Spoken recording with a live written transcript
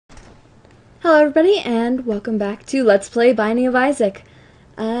Hello everybody and welcome back to Let's Play Binding of Isaac.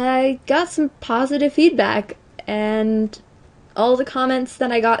 I got some positive feedback and all the comments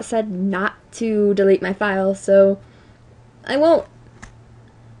that I got said not to delete my file, so I won't.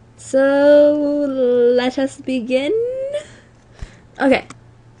 So let us begin. Okay.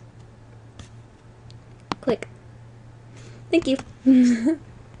 Click. Thank you.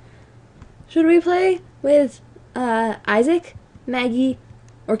 Should we play with Isaac, Maggie,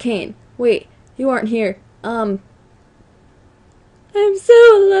 or Cain? Wait, you aren't here. I'm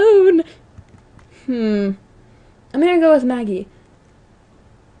so alone. I'm gonna go with Maggie.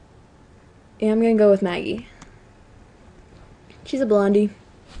 Yeah, I'm gonna go with Maggie. She's a blondie,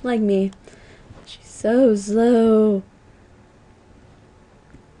 like me. She's so slow.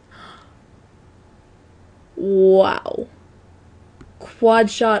 Wow. Quad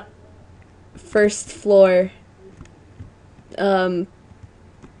shot, first floor.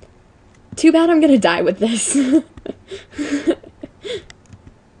 Too bad I'm gonna die with this.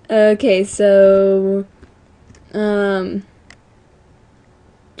 Okay, so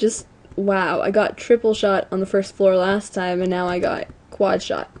just wow, I got triple shot on the first floor last time and now I got quad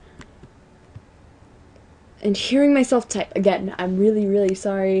shot. And hearing myself type again, I'm really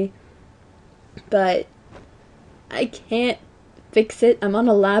sorry, but I can't fix it. I'm on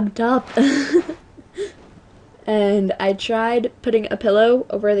a laptop. And I tried putting a pillow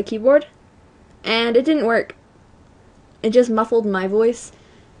over the keyboard and it didn't work. It just muffled my voice,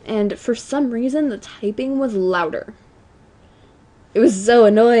 and for some reason the typing was louder. It was so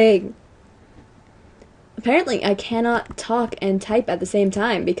annoying. Apparently I cannot talk and type at the same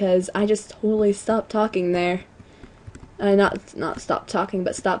time because I just totally stopped talking there. Not stopped talking,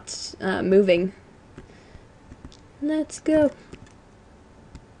 but stopped moving. Let's go.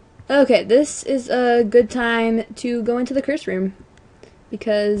 Okay, this is a good time to go into the curse room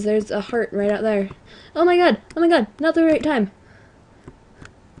because there's a heart right out there. Oh my god, not the right time.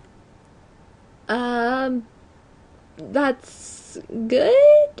 That's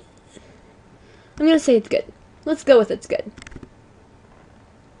good? I'm gonna say it's good. Let's go with it's good.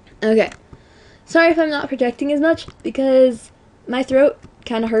 Okay. Sorry if I'm not projecting as much because my throat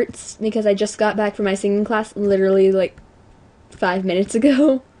kind of hurts because I just got back from my singing class literally like 5 minutes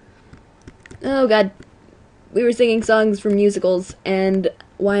ago. Oh god. We were singing songs from musicals, and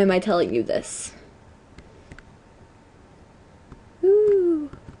why am I telling you this? Ooh.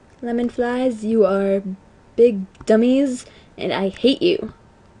 Lemon flies, you are big dummies, and I hate you.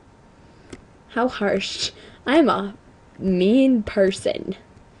 How harsh. I'm a mean person.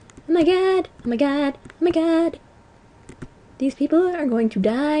 Oh my god, oh my god, oh my god. These people are going to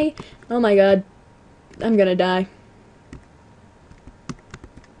die. Oh my god. I'm gonna die.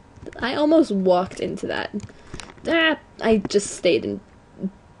 I almost walked into that. I just stayed and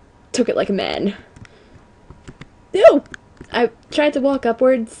took it like a man. Ew! I tried to walk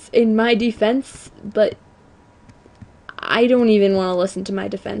upwards in my defense, but I don't even want to listen to my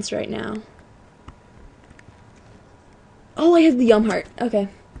defense right now. Oh, I had the yum heart. Okay.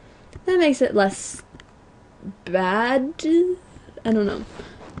 That makes it less bad. I don't know.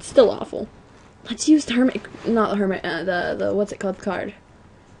 It's still awful. Let's use the hermit, not the hermit, the what's it called card?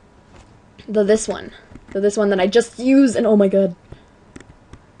 This one that I just used, and oh my god.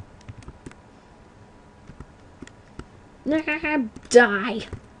 Die,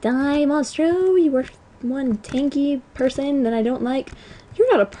 monstro, you are one tanky person that I don't like.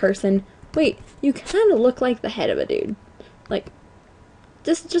 You're not a person. Wait, you kind of look like the head of a dude. Like,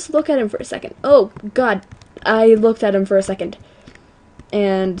 just look at him for a second. Oh god, I looked at him for a second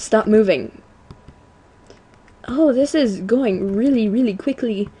and stopped moving. Oh, this is going really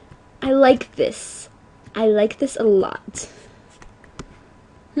quickly. I like this. I like this a lot.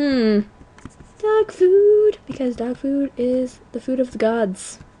 Dog food, because dog food is the food of the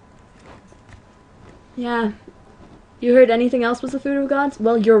gods. Yeah. You heard anything else was the food of gods?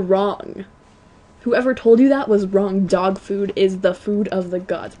 Well, you're wrong. Whoever told you that was wrong. Dog food is the food of the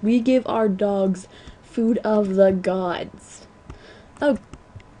gods. We give our dogs food of the gods. Oh,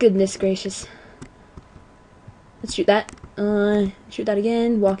 goodness gracious. Let's shoot that. Shoot that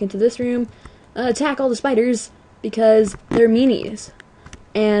again. Walk into this room. Attack all the spiders because they're meanies.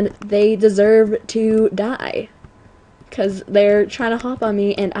 And they deserve to die. Because they're trying to hop on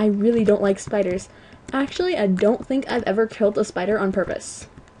me and I really don't like spiders. Actually, I don't think I've ever killed a spider on purpose.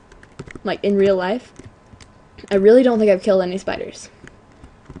 Like, in real life. I really don't think I've killed any spiders.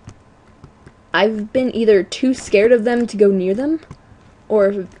 I've been either too scared of them to go near them,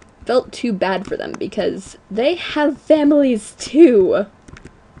 or felt too bad for them because they have families too.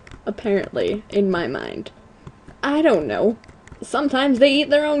 Apparently, in my mind. I don't know. Sometimes they eat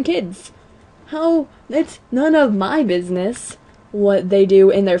their own kids. How? It's none of my business what they do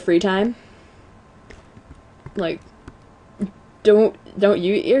in their free time. Like, don't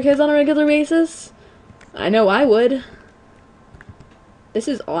you eat your kids on a regular basis? I know I would. This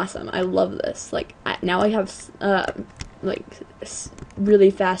is awesome. I love this. Like, now I have, like, really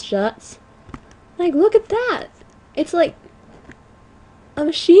fast shots. Like, look at that! It's like a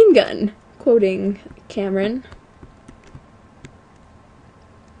machine gun, quoting Cameron.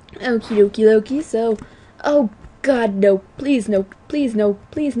 Okie dokie dokie, so, oh god, no, please no, please no,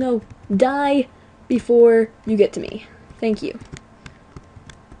 please no, die before you get to me. Thank you.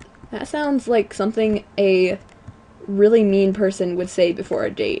 That sounds like something a really mean person would say before a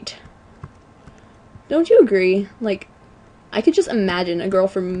date. Don't you agree? Like, I could just imagine a girl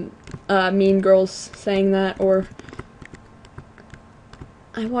from Mean Girls saying that, or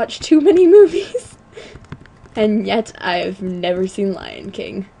I watch too many movies, and yet I've never seen Lion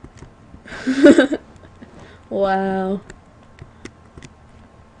King. Wow.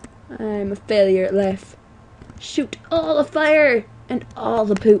 I'm a failure at life. Shoot all the fire and all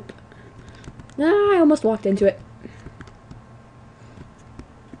the poop. Ah, I almost walked into it.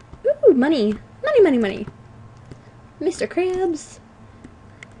 Ooh, money. Money, money, money. Mr. Krabs.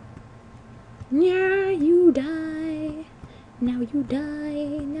 Yeah, you die. Now you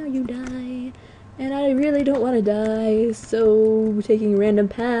die. Now you die. And I really don't want to die, so taking random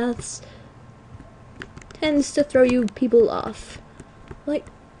paths tends to throw you people off. Like,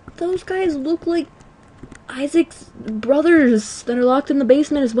 those guys look like Isaac's brothers that are locked in the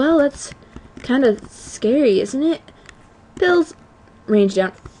basement as well. That's kind of scary, isn't it? Pills. Range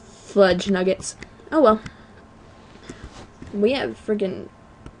down. Fudge nuggets. Oh well. We have friggin'...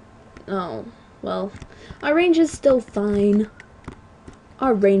 Oh, well. Our range is still fine.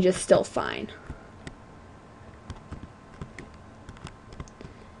 Our range is still fine.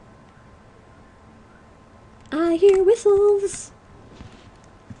 I hear whistles.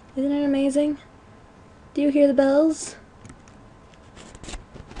 Isn't it amazing? Do you hear the bells?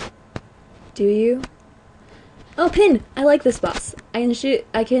 Do you? Oh, Pin! I like this boss.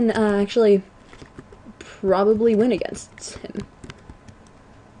 I can actually probably win against him.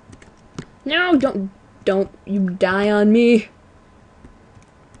 No, don't you die on me.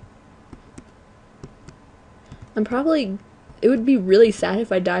 It would be really sad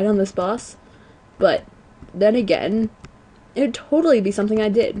if I died on this boss, but then again, it would totally be something I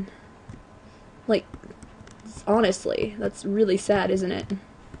did. Like, honestly, that's really sad, isn't it?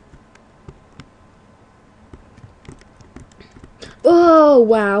 Oh,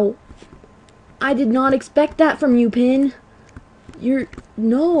 wow. I did not expect that from you, Pin.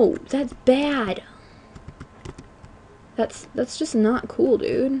 No, that's bad. That's just not cool,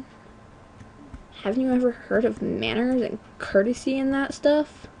 dude. Haven't you ever heard of manners and courtesy and that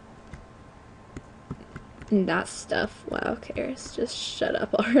stuff? And that stuff. Wow, KayCharis, just shut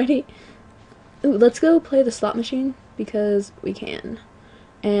up already. Ooh, let's go play the slot machine, because we can.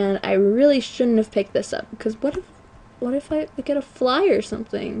 And I really shouldn't have picked this up, because what if I get a fly or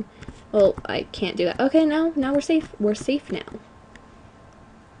something? Well, I can't do that. Okay, now we're safe. We're safe now.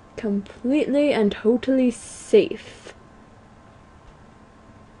 Completely and totally safe.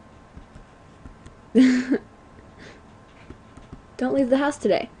 Don't leave the house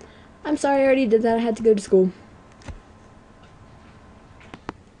today. I'm sorry, I already did that. I had to go to school.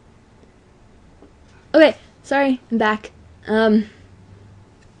 Okay, sorry, I'm back.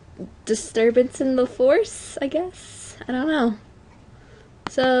 Disturbance in the force, I guess? I don't know.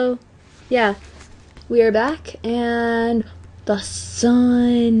 So, yeah, we are back, and the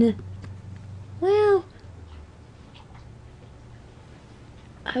sun. Well,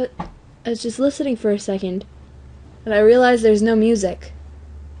 I was just listening for a second, and I realized there's no music.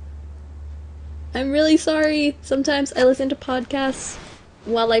 I'm really sorry. Sometimes I listen to podcasts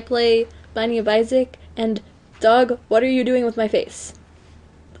while I play Binding of Isaac, and dog, what are you doing with my face?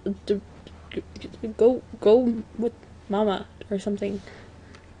 Go with mama or something.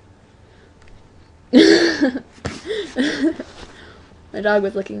 My dog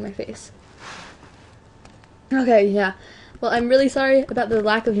was licking my face. Okay, yeah. Well, I'm really sorry about the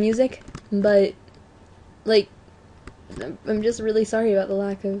lack of music, but, like, I'm just really sorry about the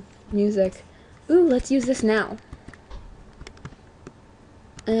lack of music. Ooh, let's use this now.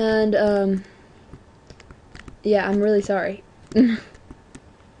 And, yeah, I'm really sorry. Bring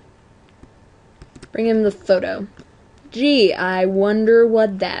him the photo. Gee, I wonder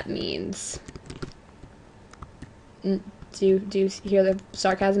what that means. Do you hear the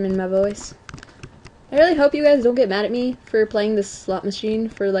sarcasm in my voice? I really hope you guys don't get mad at me for playing this slot machine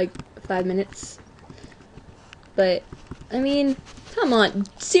for like 5 minutes. But, I mean, Come on.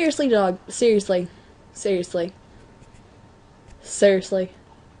 Seriously, dog. Seriously. Seriously. Seriously.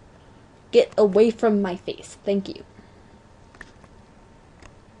 Get away from my face. Thank you.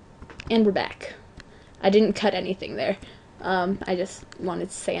 And we're back. I didn't cut anything there. I just wanted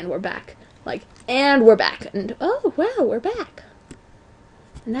to say, and we're back. Like, and we're back. And, oh, wow, we're back.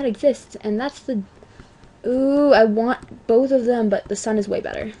 And that exists. And that's the... Ooh, I want both of them, but the sun is way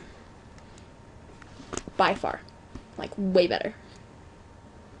better. By far. Like, way better.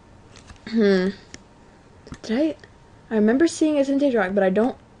 Did I remember seeing a vintage rock, but I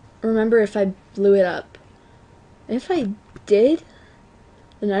don't remember if I blew it up. If I did,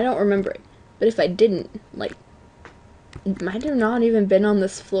 then I don't remember it. But if I didn't, like, it might have not even been on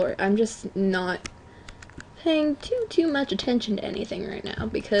this floor. I'm just not paying too much attention to anything right now,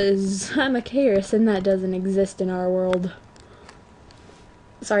 because I'm a KayCharis and that doesn't exist in our world.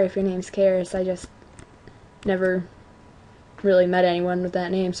 Sorry if your name's KayCharis, I just never really met anyone with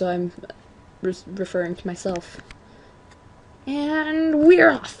that name, so I'm referring to myself. And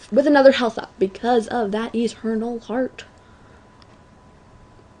we're off with another health up because of that eternal heart.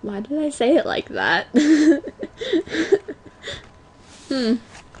 Why did I say it like that?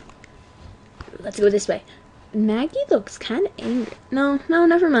 Let's go this way. Maggie looks kind of angry. No,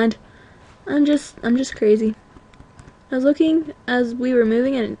 never mind. I'm just crazy. I was looking as we were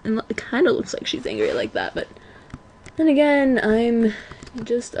moving and it kind of looks like she's angry like that, but then again, I'm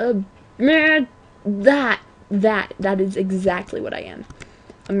just a meh. That is exactly what I am.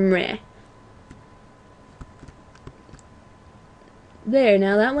 A meh. There,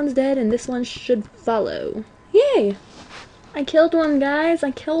 now that one's dead and this one should follow. Yay! I killed one, guys.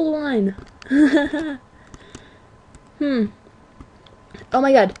 I killed one. Oh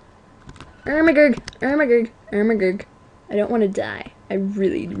my god. Ermagurg. I don't want to die. I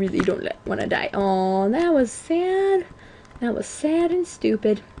really don't want to die. Oh, that was sad. That was sad and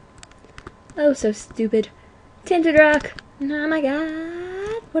stupid. Oh, so stupid. Tinted rock. Oh my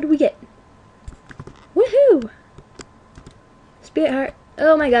god. What do we get? Woohoo! Spirit heart.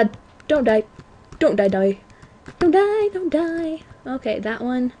 Oh my god. Don't die. Don't die. Don't die. Okay, that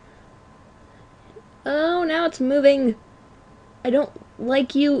one. Oh, now it's moving. I don't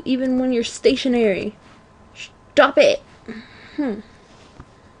like you even when you're stationary. Stop it.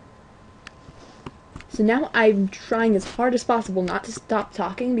 So now I'm trying as hard as possible not to stop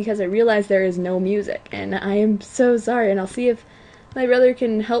talking because I realize there is no music. And I am so sorry, and I'll see if my brother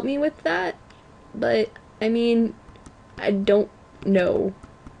can help me with that. But, I mean, I don't know.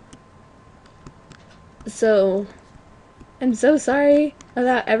 So, I'm so sorry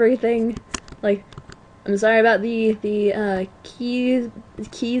about everything. Like, I'm sorry about the keys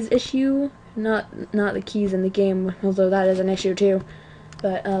issue. Not the keys in the game, although that is an issue too.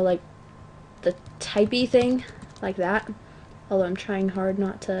 But, like, the typey thing, like that. Although I'm trying hard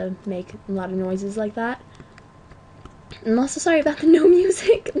not to make a lot of noises like that. I'm also sorry about the no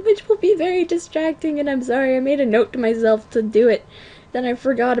music, which will be very distracting, and I'm sorry, I made a note to myself to do it. Then I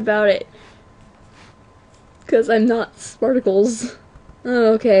forgot about it. Because I'm not Spartacles.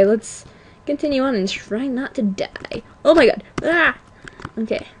 Oh, okay, let's continue on and try not to die. Oh my god! Ah!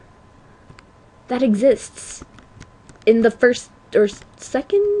 Okay. That exists in the first or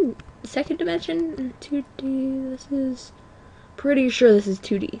second dimension. 2D. This is pretty sure this is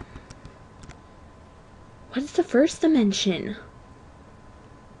 2D. What is the first dimension?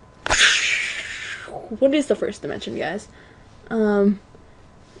 What is the first dimension, guys?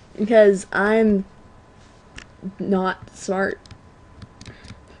 Because I'm not smart.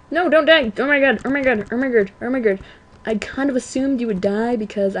 No, don't die! Oh my god. I kind of assumed you would die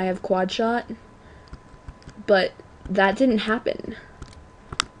because I have quad shot. But that didn't happen.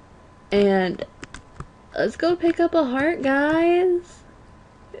 And let's go pick up a heart, guys.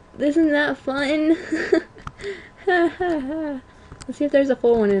 Isn't that fun? Let's see if there's a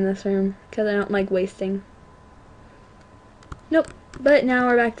full one in this room, because I don't like wasting. Nope. But now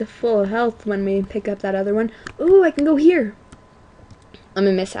we're back to full health when we pick up that other one. Ooh, I can go here. I'm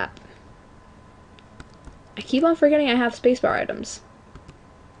a mishap. I keep on forgetting I have spacebar items.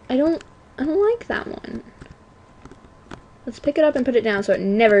 I don't like that one. Let's pick it up and put it down so it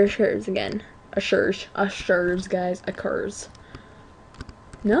never occurs again. Assures, guys, occurs.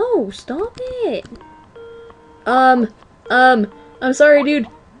 No, stop it. I'm sorry, dude.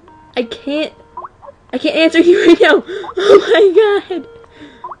 I can't answer you right now. Oh my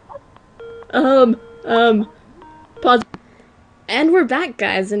god. Pause. And we're back,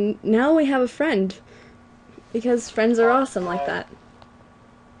 guys, and now we have a friend. Because friends are awesome like that.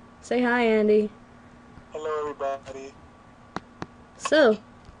 Say hi, Andy. Hello, everybody. So,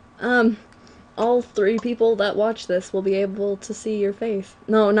 all 3 people that watch this will be able to see your face.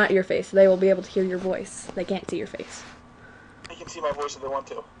 No, not your face. They will be able to hear your voice. They can't see your face. They can see my voice if they want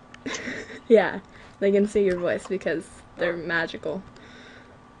to. Yeah, they can see your voice because they're magical.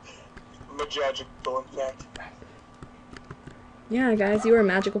 Magical, in fact. Yeah, guys, you are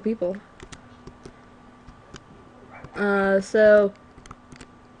magical people. So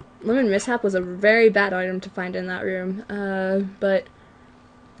lemon mishap was a very bad item to find in that room. But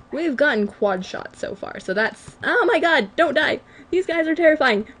we've gotten quad shot so far, so that's... Oh my god, don't die! These guys are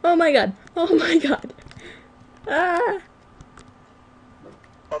terrifying! Oh my god! Oh my god! Ah!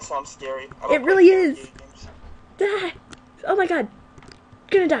 That sounds scary. It really is! Ah! Oh my god!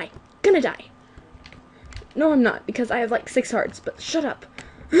 Gonna die! Gonna die! No, I'm not, because I have like 6 hearts, but shut up!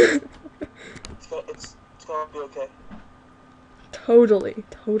 It's gonna be okay.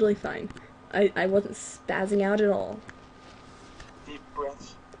 Totally fine. I wasn't spazzing out at all. Deep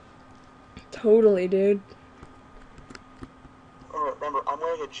breaths. Totally, dude. Remember, I'm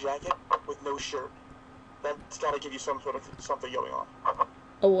wearing a jacket with no shirt. That's gotta give you some sort of something going on.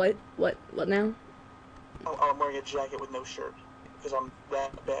 Oh, what? What now? I'm wearing a jacket with no shirt, because I'm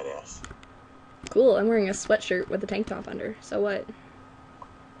that badass. Cool, I'm wearing a sweatshirt with a tank top under, so what?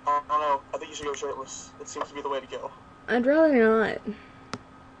 I don't know, I think you should go shirtless. It seems to be the way to go. I'd rather not.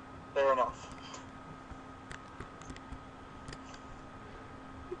 Fair enough.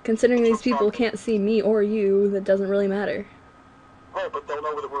 Considering these people can't see me or you, that doesn't really matter. Right, but they'll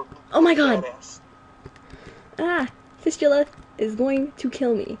know that we're Oh my god! badass. Ah! Fistula is going to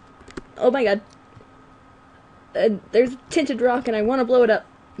kill me. Oh my god. There's a tinted rock and I want to blow it up.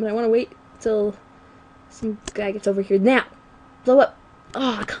 But I want to wait till some guy gets over here. Now! Blow up!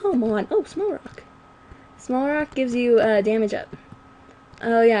 Oh, come on! Oh, small rock. Small rock gives you damage up.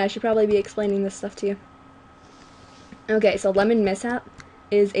 Oh yeah, I should probably be explaining this stuff to you. Okay, so Lemon Mishap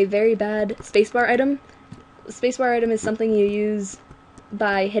is a very bad spacebar item. The spacebar item is something you use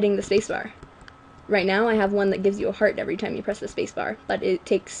by hitting the spacebar. Right now I have one that gives you a heart every time you press the spacebar, but it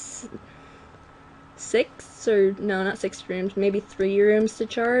takes 6 or no, not 6 rooms, maybe 3 rooms to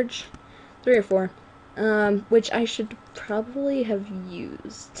charge. 3 or 4. Which I should probably have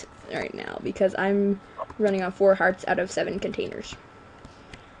used right now because I'm running on 4 hearts out of 7 containers.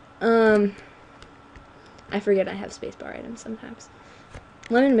 I forget I have spacebar items sometimes.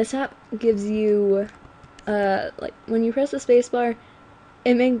 Lemon Mishap gives you, like, when you press the spacebar,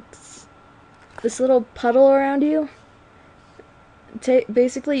 it makes this little puddle around you.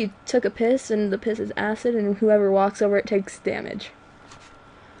 Basically, you took a piss, and the piss is acid, and whoever walks over it takes damage.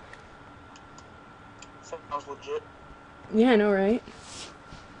 Sounds legit. Yeah, I know, right?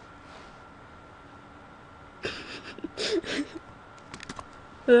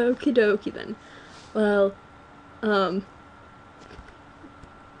 Okie dokie then. Well,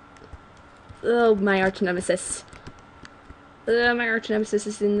 oh, my arch nemesis. My arch nemesis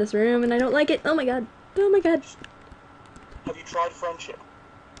is in this room and I don't like it. Oh my god. Oh my god. Have you tried friendship?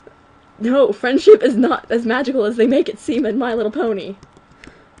 No, friendship is not as magical as they make it seem in My Little Pony.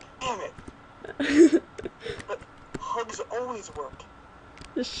 Damn it. But hugs always work.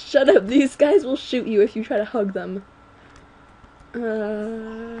 Just shut up. These guys will shoot you if you try to hug them.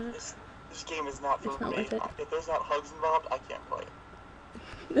 This game is not for me. Worth it. If there's not hugs involved, I can't play it.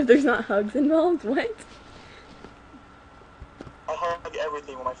 If there's not hugs involved, what? I hug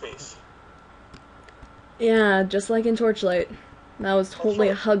everything with my face. Yeah, just like in Torchlight. That was totally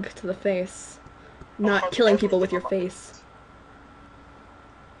a hug to the face. Not killing people with your face.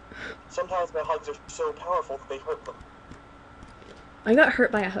 Sometimes my hugs are so powerful that they hurt them. I got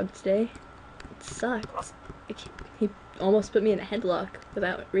hurt by a hug today. It sucked. He almost put me in a headlock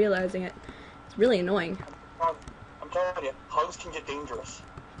without realizing it. It's really annoying. I'm telling you, hugs can get dangerous.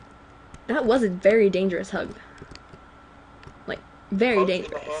 That was a very dangerous hug. Like, very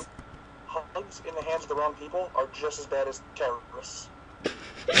dangerous. Hugs in the hands of the wrong people are just as bad as terrorists.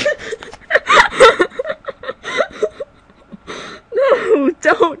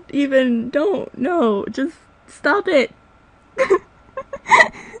 No, no, just stop it.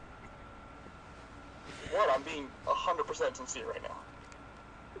 What? I'm being 100% sincere right now.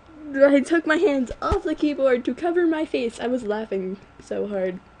 I took my hands off the keyboard to cover my face. I was laughing so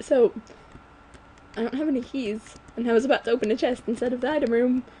hard. So, I don't have any keys, and I was about to open a chest instead of the item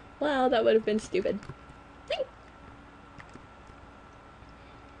room. Wow, that would have been stupid.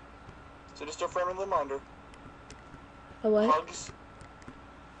 So just a friendly reminder. A what? Hugs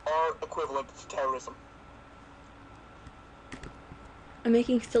are equivalent to terrorism. I'm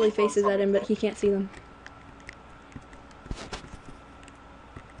making silly faces at him, but he can't see them.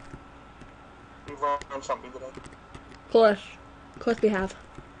 We've learned something today. Course we have.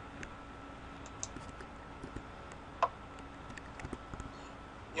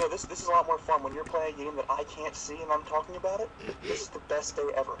 You know, this is a lot more fun when you're playing a game that I can't see and I'm talking about it. This is the best day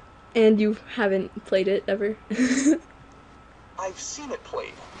ever. And you haven't played it ever? I've seen it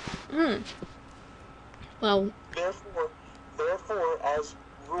played. Hmm. Well. Therefore, as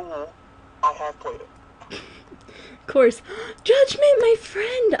rule, I have played it. Of course. Judgment, my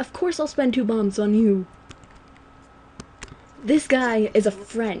friend! Of course I'll spend 2 bombs on you. This guy is a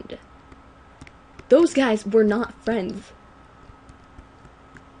friend. Those guys were not friends.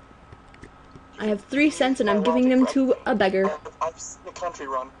 I have 3 cents and I'm giving them to a beggar. I've seen a country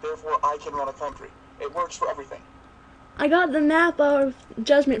run, therefore I can run a country. It works for everything. I got the map of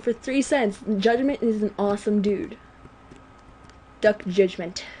Judgment for 3 cents. Judgment is an awesome dude. Duck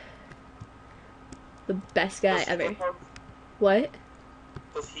Judgment. The best guy ever. What?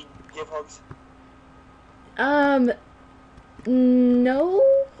 Does he give hugs? No.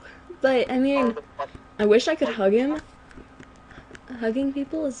 But, I mean, I wish I could hug him. Hugging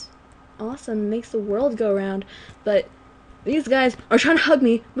people is awesome. Makes the world go around. But these guys are trying to hug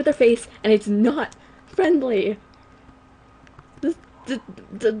me with their face, and it's not friendly.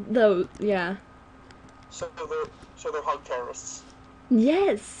 Yeah. So they're hug terrorists.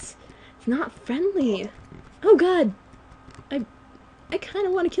 Yes. It's not friendly. Oh god. I kind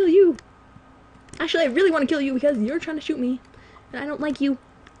of want to kill you. Actually, I really want to kill you because you're trying to shoot me. And I don't like you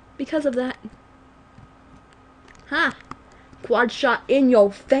because of that. Ha! Quad shot in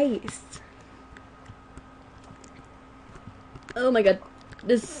your face. Oh my god.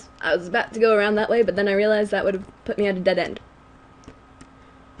 I was about to go around that way, but then I realized that would have put me at a dead end.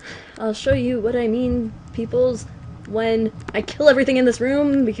 I'll show you what I mean, peoples, when I kill everything in this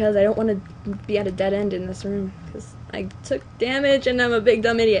room, because I don't want to be at a dead end in this room, because I took damage and I'm a big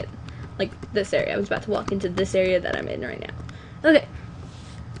dumb idiot. Like, this area. I was about to walk into this area that I'm in right now. Okay.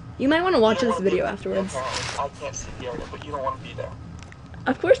 You might want to watch this video afterwards. I can't see the area, but you don't want to be there.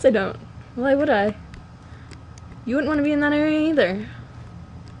 Of course I don't. Why would I? You wouldn't want to be in that area either.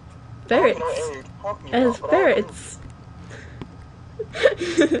 Ferrets. As ferrets.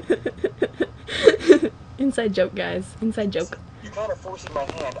 Inside joke, guys. Inside joke. You're kind of forcing my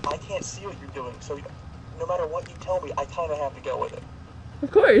hand. I can't see what you're doing, so no matter what you tell me, I kind of have to go with it. Of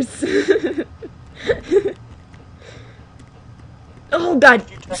course. Oh god,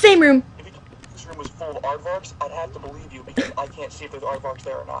 same room. If you told me this room was full of aardvarks, I'd have to believe you because I can't see if there's aardvarks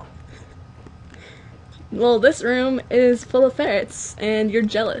there or not. Well, this room is full of ferrets, and you're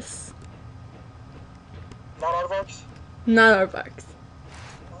jealous. Not aardvarks? Not aardvarks.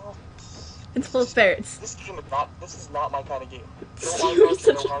 Well, it's full of ferrets. This is not my kind of game. You're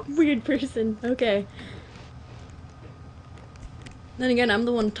such a weird person. Okay. Then again, I'm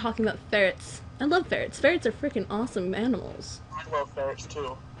the one talking about ferrets. I love ferrets. Ferrets are freaking awesome animals. I love ferrets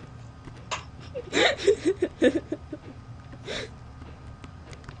too.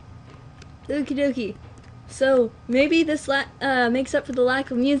 Okie dokie. So, maybe this makes up for the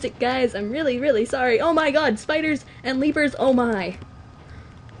lack of music, guys. I'm really, really sorry. Oh my god, spiders and leapers, oh my.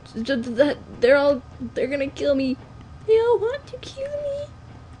 They're gonna kill me. They all want to kill me.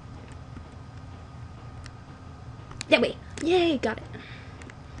 That way. Yay, got it.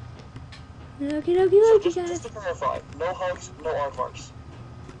 Okie dokie, guys. Just to clarify, no hugs, no aardvarks.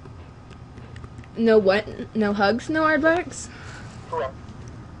 No what? No hugs, no aardvarks? Correct.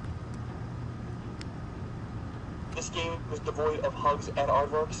 This game is devoid of hugs and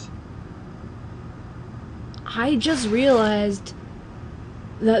aardvarks. I just realized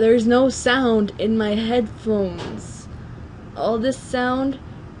that there's no sound in my headphones. All this sound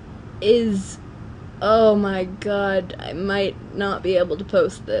is... Oh my god, I might not be able to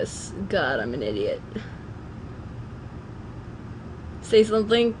post this. God, I'm an idiot. Say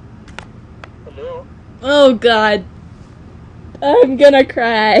something. Hello? Oh god. I'm gonna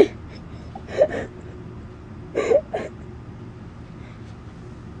cry.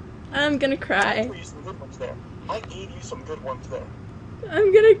 I'm gonna cry. I gave you some good ones there. I gave you some good ones there.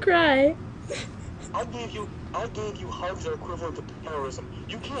 I'm gonna cry. I gave you hugs that are equivalent to terrorism.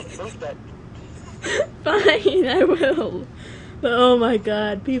 You can't make that. Fine, I will. But oh my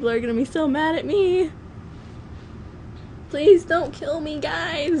god, people are gonna be so mad at me. Please don't kill me,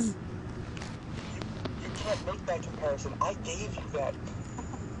 guys. You can't make that comparison. I gave you that.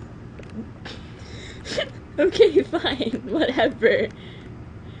 Okay, fine, whatever.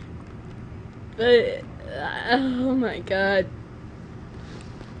 But, oh my god.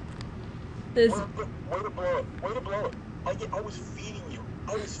 This... Way to blow it. Way to blow it. I was feeding you.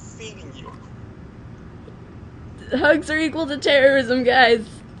 I was feeding you. Hugs are equal to terrorism, guys.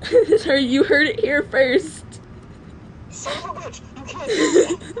 Sorry, you heard it here first. Son of a bitch, you can't do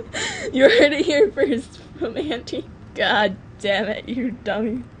that. You heard it here first from Auntie. God. damn it, you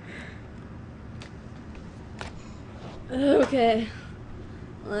dummy. Okay.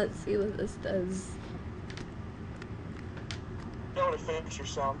 Let's see what this does. You want to fix your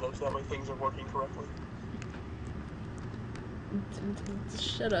sound though, so that way things are working correctly.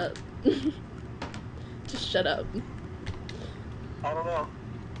 Shut up. Just shut up. I don't know.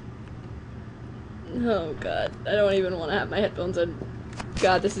 Oh god, I don't even want to have my headphones on.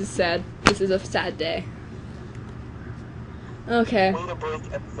 God, this is sad. This is a sad day. Okay. Way to break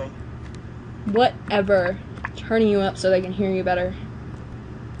everything. Whatever. Turning you up so they can hear you better.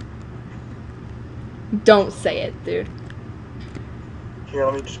 Don't say it, dude. Here,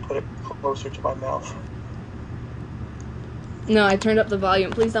 let me just put it closer to my mouth. No, I turned up the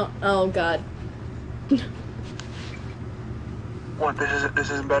volume. Please don't. Oh god. What? This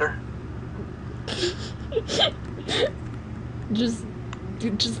isn't better. just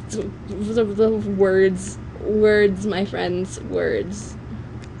the words, my friends, words.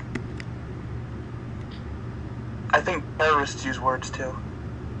 I think terrorists use words too.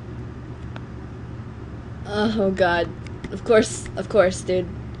 Oh god. Of course, dude. Of course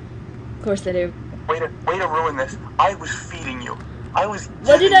they do. Way to ruin this. I was feeding you. I was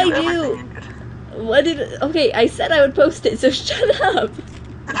What did I giving you do? everything you did. What did... Okay, I said I would post it, so shut up.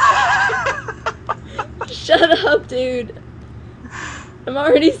 Shut up, dude. I'm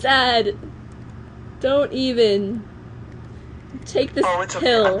already sad. Don't even. Take this Oh, it's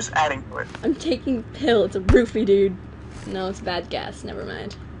pill. okay. I'm just adding to it. I'm taking pill. It's a roofie, dude. No, it's bad gas. Never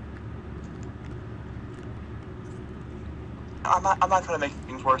mind. I'm not trying to make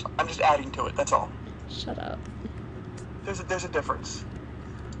things worse. I'm just adding to it. That's all. Shut up. There's a difference.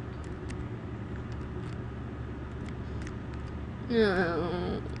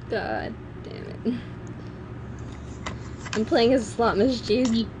 Oh, god damn it. I'm playing as a slot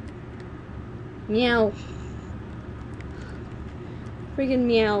machine. Meow. Friggin'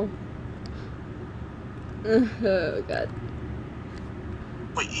 meow. Oh god.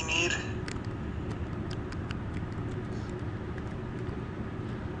 What you need?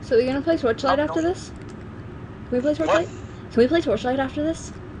 So we're gonna play Torchlight after this? Can we play Torchlight? Can we play Torchlight after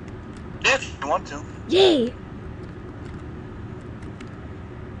this? Yeah, if you want to. Yay!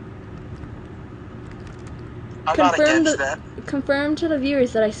 I'm not against that. Confirm to the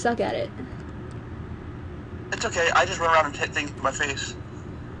viewers that I suck at it. It's okay. I just run around and hit things with my face.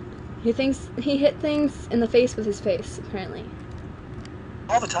 He hit things in the face with his face, apparently.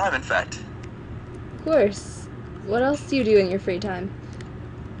 All the time, in fact. Of course. What else do you do in your free time?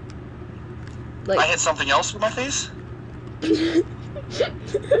 Like I hit something else with my face? Of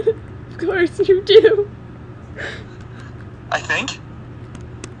course you do. I think.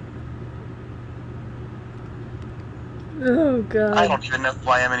 Oh god. I don't even know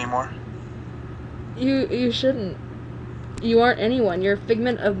who I am anymore. You shouldn't. You aren't anyone. You're a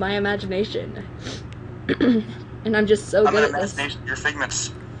figment of my imagination. And I'm just so I'm good an at this. imagination. Your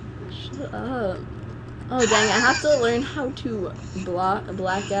figments. Shut up. Oh dang, I have to learn how to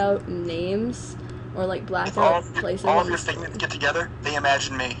black out names or like black out places. All of your figments get together, they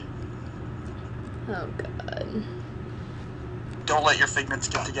imagine me. Oh god. Don't let your figments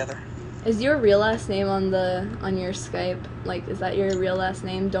get together. Is your real last name on your Skype? Like, is that your real last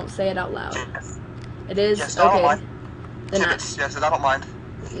name? Don't say it out loud. Yes. It is? Yes, okay. I don't mind. Then Tibbets, yes, I don't mind.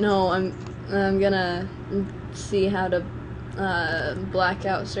 No, I'm gonna see how to black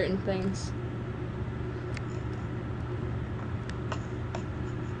out certain things.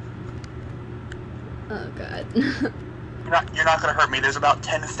 Oh god. You're not gonna hurt me. There's about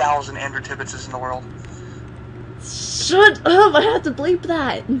 10,000 Andrew Tibbetses in the world. Shut up! I have to bleep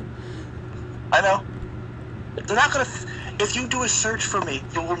that! I know. They're not gonna... If you do a search for me,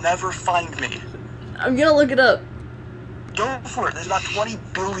 you will never find me. I'm gonna look it up. Go for it. There's about 20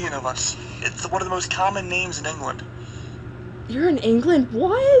 billion of us. It's one of the most common names in England. You're in England?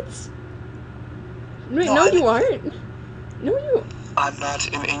 What? Wait, no, you aren't. No, you... I'm not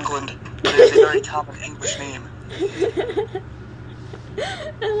in England, but it's a very common English name. I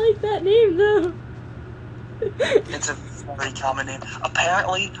like that name, though. It's a very common name.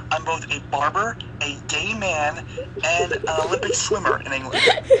 Apparently, I'm both a barber, a gay man, and an Olympic swimmer in England.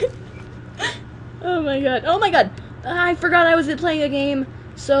 Oh my god. Oh my god. I forgot I was playing a game,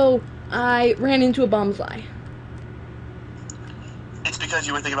 so I ran into a bomb fly. It's because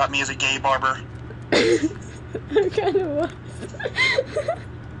you were thinking about me as a gay barber. I kind of was.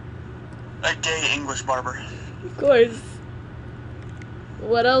 A gay English barber. Of course.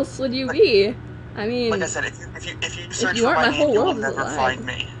 What else would you be? I mean... Like I said, if you search you for aren't, my my name, whole you will world is never alive. find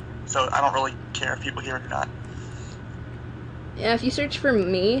me. So I don't really care if people hear it or not. Yeah, if you search for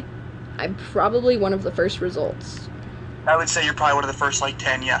me, I'm probably one of the first results. I would say you're probably one of the first, like,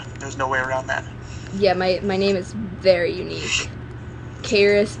 10, yeah. There's no way around that. Yeah, my name is very unique.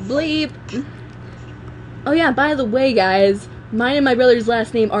 KayCharis bleep. Oh yeah, by the way, guys, mine and my brother's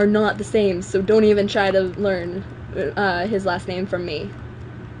last name are not the same, so don't even try to learn his last name from me.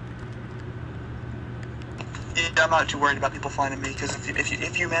 Yeah, I'm not too worried about people finding me, because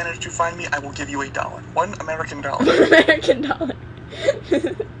if you manage to find me, I will give you $1. $1 American dollar. American dollar.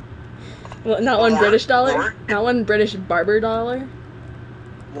 Well, not one British dollar? Not one British barber dollar?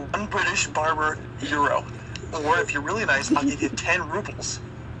 One British barber euro. Or if you're really nice, I'll give you 10 rubles.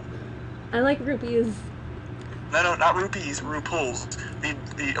 I like rupees. No, not rupees, rubles.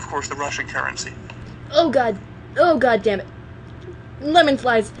 Of course, the Russian currency. Oh god. Oh god damn it. Lemon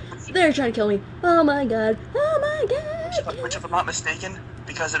flies. They're trying to kill me. Oh my god. Oh my god. Which, if I'm not mistaken,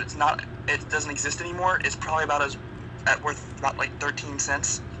 because it doesn't exist anymore, it's probably worth about like 13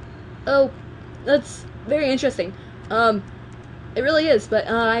 cents. Oh, that's very interesting. It really is, but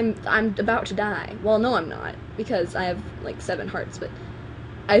I'm about to die. Well, no, I'm not, because I have like 7 hearts, but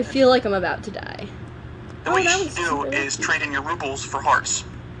I feel like I'm about to die. And what you should do is trade in your rubles for hearts.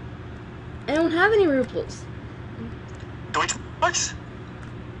 I don't have any rubles. Deutschmarks?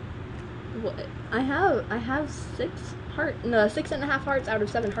 What? I have 6.5 hearts out of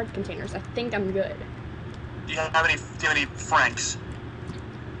 7 heart containers. I think I'm good. Do you have any francs?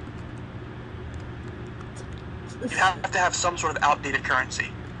 You have to have some sort of outdated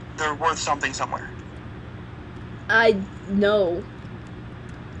currency. They're worth something somewhere. I know.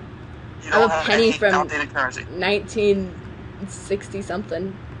 You I don't have a penny from outdated currency. 1960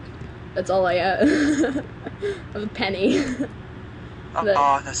 something. That's all I have. I have a penny.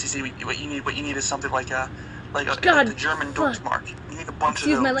 No, see, what you need is something like the German Deutschmark. You need a bunch of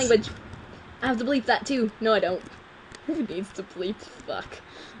those. Excuse my language. I have to bleep that too. No, I don't. Who needs to bleep? Fuck.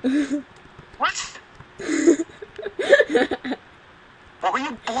 What? What were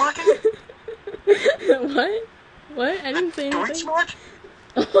you blocking? What? What? I didn't say anything. Deutschmark?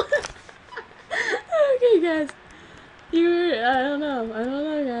 Okay, guys. I don't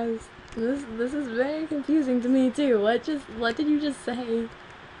know, guys. This is very confusing to me too. What did you just say?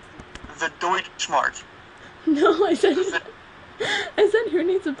 The Deutschmark. No, I said who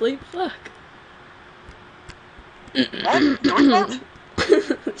needs a bleep? Fuck. What? Deutschmark?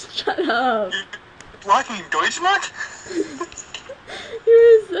 Shut up. You're blocking Deutschmark?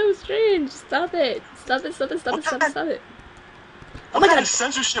 You're so strange. Stop it. Stop it. Stop it. Stop it. Stop it. Stop it. Oh my god.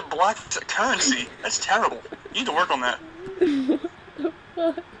 Censorship blocked currency. That's terrible. You need to work on that. What the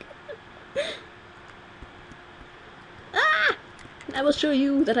fuck? Ah! I will show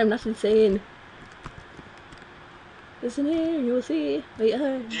you that I'm not insane. Listen here, you will see. Wait,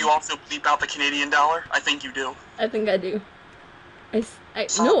 do you also bleep out the Canadian dollar? I think you do. I think I do.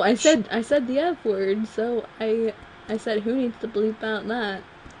 No, I said the F word, so I said who needs to bleep out that?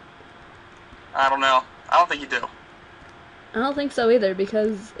 I don't know. I don't think you do. I don't think so either,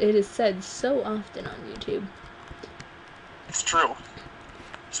 because it is said so often on YouTube. It's true.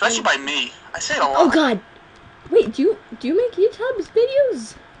 Especially by me. I say it a lot. Oh god! Wait, do you make YouTubes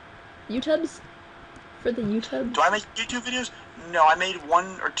videos? YouTubes? For the YouTube? Do I make YouTube videos? No, I made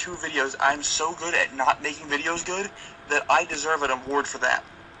 1 or 2 videos. I'm so good at not making videos good that I deserve an award for that.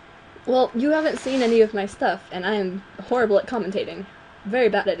 Well, you haven't seen any of my stuff, and I am horrible at commentating. Very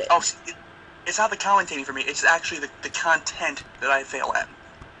bad at it. Oh, it's not the commentating for me. It's actually the content that I fail at.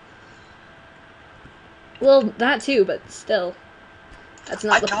 Well, that too, but still. That's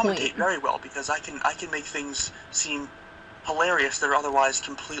not the point. I commentate very well because I can make things seem hilarious that are otherwise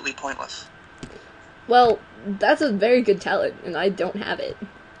completely pointless. Well, that's a very good talent, and I don't have it.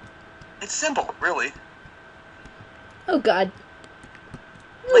 It's simple, really. Oh god.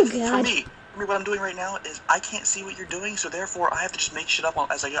 Oh god. For me, what I'm doing right now is I can't see what you're doing, so therefore I have to just make shit up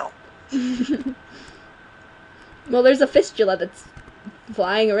as I go. Well, there's a fistula that's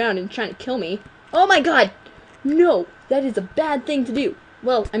flying around and trying to kill me. Oh my god! No! That is a bad thing to do.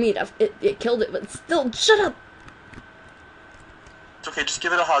 Well, I mean, it killed it, but still, shut up! It's okay, just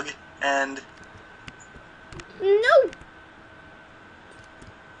give it a hug, and... No!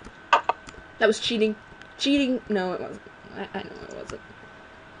 That was cheating. Cheating? No, it wasn't. I know it wasn't.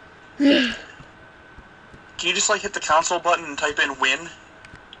 Can you just, like, hit the console button and type in win?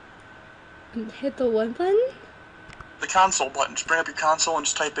 Hit the what button? The console button. Just bring up your console and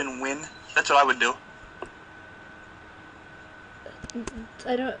just type in win. That's what I would do.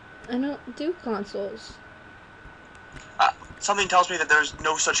 I don't do consoles. Something tells me that there's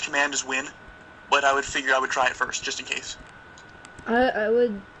no such command as win, but I would figure I would try it first, just in case. I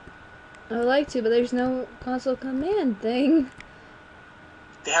would like to, but there's no console command thing.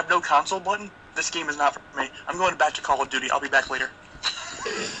 They have no console button? This game is not for me. I'm going back to Call of Duty. I'll be back later.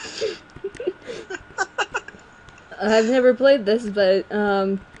 I've never played this, but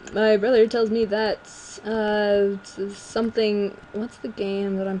my brother tells me that's something. What's the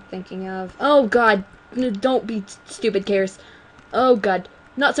game that I'm thinking of? Oh God! Don't be stupid, KayCharis. Oh God!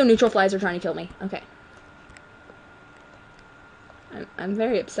 Not so neutral flies are trying to kill me. Okay. I'm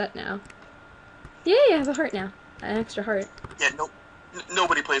very upset now. Yay! I have a heart now. An extra heart. Yeah.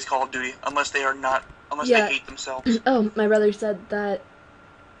 Nobody plays Call of Duty unless they hate themselves. Oh, my brother said that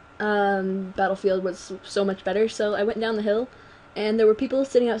Battlefield was so much better, so I went down the hill, and there were people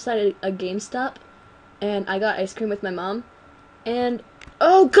sitting outside a GameStop, and I got ice cream with my mom, and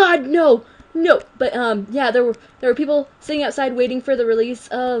oh God, no, but yeah, there were people sitting outside waiting for the release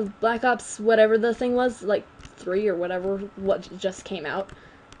of Black Ops, whatever the thing was, like 3 or whatever, what just came out,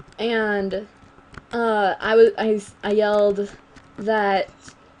 and I yelled that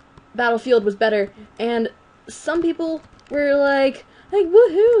Battlefield was better, and some people were like,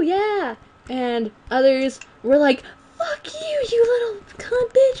 woohoo, yeah, and others were like, fuck you, you little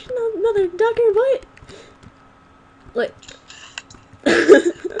cunt bitch, mother ducker, what? Like,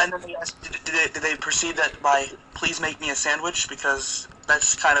 and then they asked, did they perceive that by please make me a sandwich, because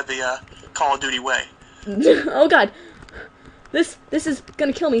that's kind of the Call of Duty way. Oh God, this is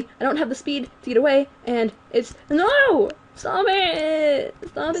gonna kill me. I don't have the speed to get away, and it's no. Stop it!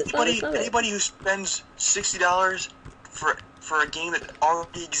 Stop it! Anybody who spends $60 for a game that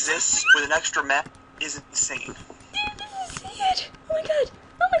already exists with an extra map is insane. Dude, this is it! Oh my God!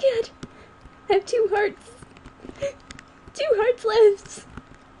 Oh my God! I have 2 hearts. 2 hearts left.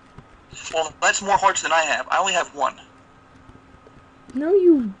 Well, that's more hearts than I have. I only have 1. No,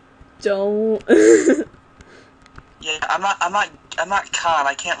 you don't. Yeah, I'm not Khan.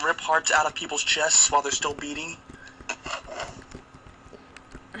 I can't rip hearts out of people's chests while they're still beating.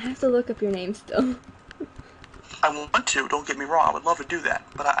 I have to look up your name still. I want to. Don't get me wrong. I would love to do that,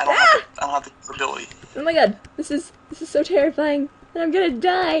 but I don't have the ability. Oh my God! This is so terrifying. And I'm gonna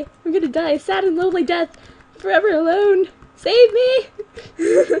die. I'm gonna die a sad and lonely death, forever alone. Save me!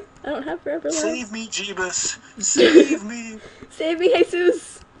 I don't have forever alone. Save me, Jeebus. Save me. Save me,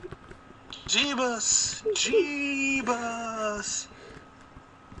 Jesus. Jeebus. Jeebus.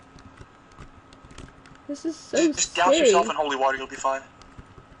 This is so Just douse scary. yourself in holy water. You'll be fine.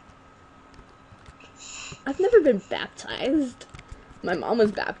 I've never been baptized. My mom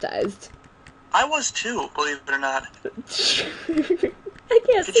was baptized. I was too, believe it or not. I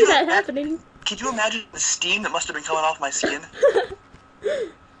can't see that happening. Could you imagine the steam that must have been coming off my skin?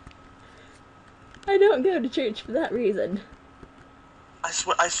 I don't go to church for that reason. I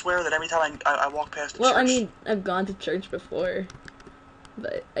swear that every time I walk past the church... Well, I mean, I've gone to church before,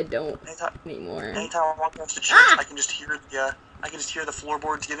 but I don't anymore. Anytime I walk past the church, I can just hear the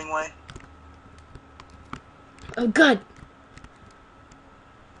floorboards giving way. Oh God!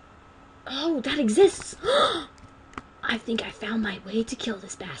 Oh, that exists! I think I found my way to kill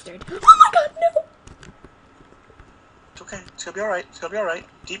this bastard. Oh my God, no! It's okay. It's gonna be alright. It's gonna be alright.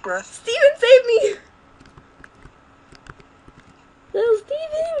 Deep breath. Steven, save me! Little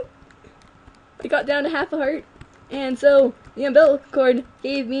Steven! I got down to half a heart, and so the umbilical cord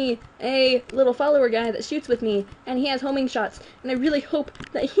gave me a little follower guy that shoots with me, and he has homing shots, and I really hope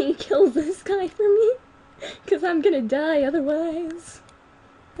that he kills this guy for me, because I'm gonna die otherwise.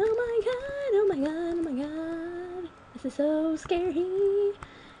 Oh my God, oh my God, oh my God. This is so scary.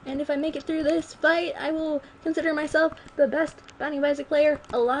 And if I make it through this fight, I will consider myself the best Binding of Isaac player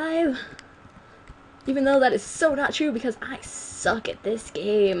alive. Even though that is so not true, because I suck at this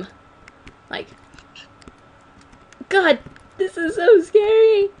game. Like, God, this is so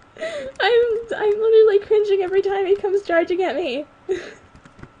scary. I'm literally cringing every time he comes charging at me.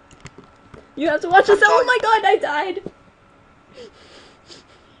 You have to watch this. Oh my God, I died.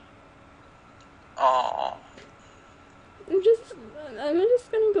 Aww. I'm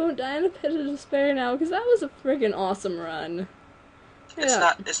just gonna go die in a pit of despair now, because that was a friggin' awesome run.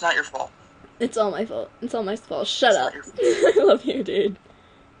 It's not your fault. It's all my fault. It's all my fault. Shut up. I love you, dude.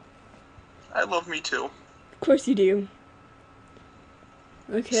 I love me too. Of course you do.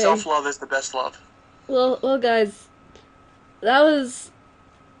 Okay. Self-love is the best love. Well, guys, that was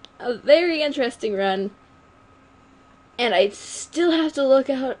a very interesting run, and I still have to look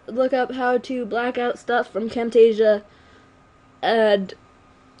up how to black out stuff from Camtasia. And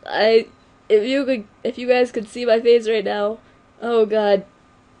if you guys could see my face right now, oh God,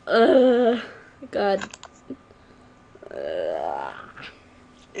 God.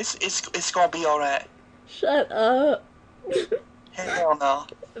 It's gonna be alright. Shut up. Hell no.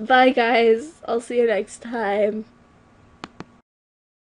 Bye, guys. I'll see you next time.